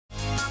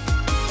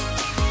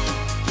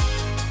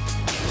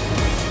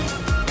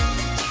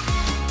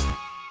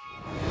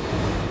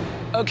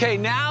Okay,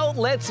 now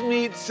let's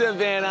meet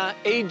Savannah,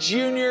 a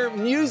junior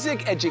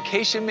music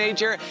education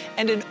major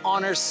and an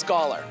honors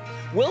scholar.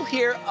 We'll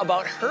hear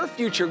about her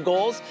future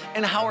goals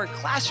and how her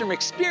classroom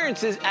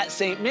experiences at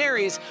St.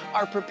 Mary's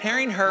are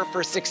preparing her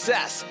for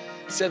success.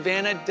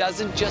 Savannah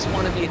doesn't just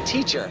want to be a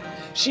teacher.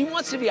 She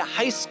wants to be a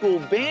high school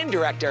band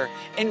director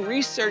and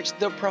research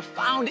the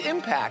profound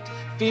impact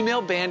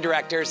female band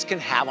directors can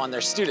have on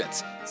their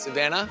students.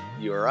 Savannah,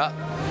 you're up.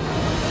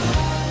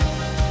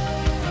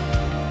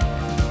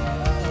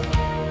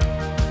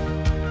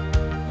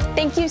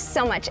 Thank you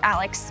so much,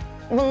 Alex.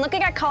 When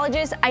looking at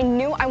colleges, I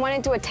knew I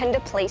wanted to attend a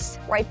place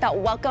where I felt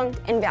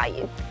welcomed and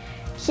valued.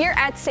 Here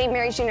at St.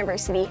 Mary's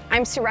University,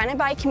 I'm surrounded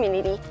by a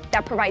community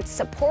that provides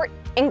support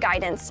and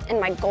guidance in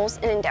my goals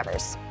and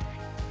endeavors.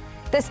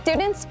 The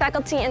students,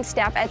 faculty, and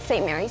staff at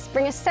St. Mary's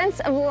bring a sense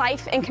of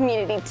life and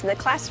community to the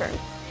classroom.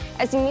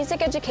 As a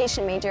music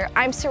education major,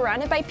 I'm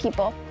surrounded by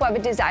people who have a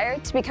desire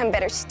to become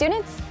better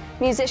students,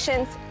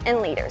 musicians,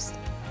 and leaders.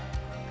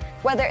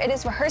 Whether it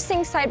is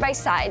rehearsing side by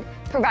side,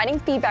 providing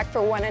feedback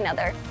for one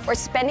another, or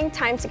spending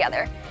time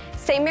together,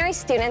 St. Mary's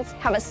students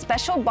have a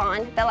special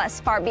bond that lasts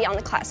far beyond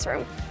the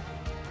classroom.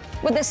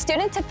 With a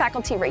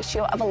student-to-faculty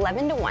ratio of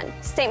 11:1,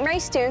 St.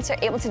 Mary's students are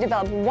able to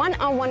develop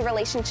one-on-one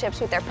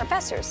relationships with their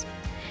professors.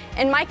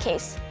 In my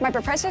case, my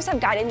professors have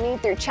guided me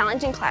through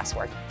challenging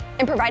classwork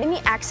and provided me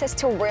access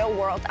to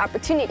real-world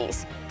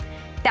opportunities.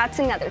 That's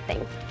another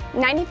thing.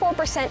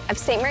 94% of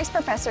St. Mary's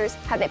professors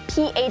have a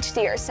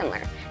PhD or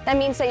similar. That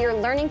means that you're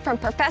learning from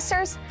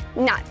professors,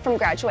 not from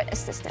graduate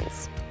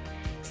assistants.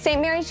 St.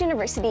 Mary's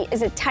University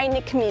is a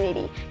tight-knit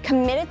community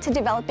committed to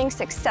developing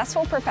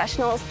successful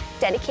professionals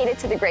dedicated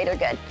to the greater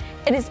good.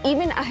 It is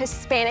even a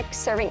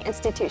Hispanic-serving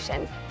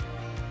institution.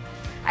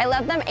 I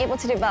love that I'm able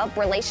to develop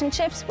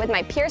relationships with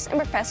my peers and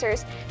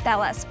professors that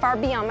last far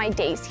beyond my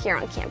days here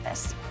on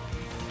campus.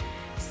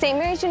 St.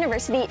 Mary's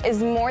University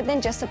is more than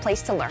just a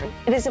place to learn.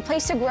 It is a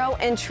place to grow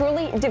and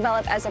truly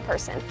develop as a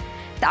person.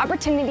 The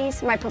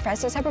opportunities my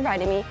professors have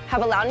provided me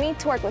have allowed me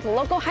to work with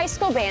local high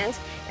school bands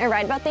and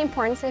write about the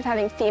importance of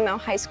having female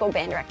high school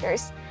band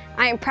directors.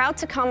 I am proud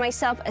to call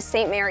myself a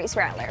St. Mary's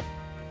Rattler.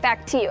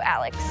 Back to you,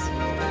 Alex.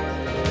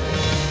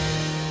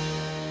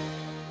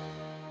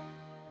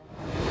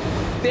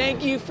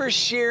 Thank you for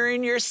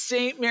sharing your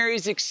St.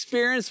 Mary's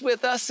experience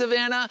with us,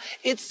 Savannah.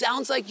 It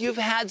sounds like you've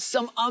had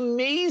some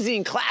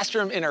amazing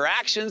classroom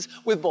interactions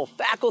with both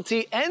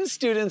faculty and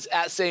students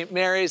at St.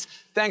 Mary's.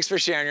 Thanks for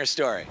sharing your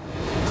story.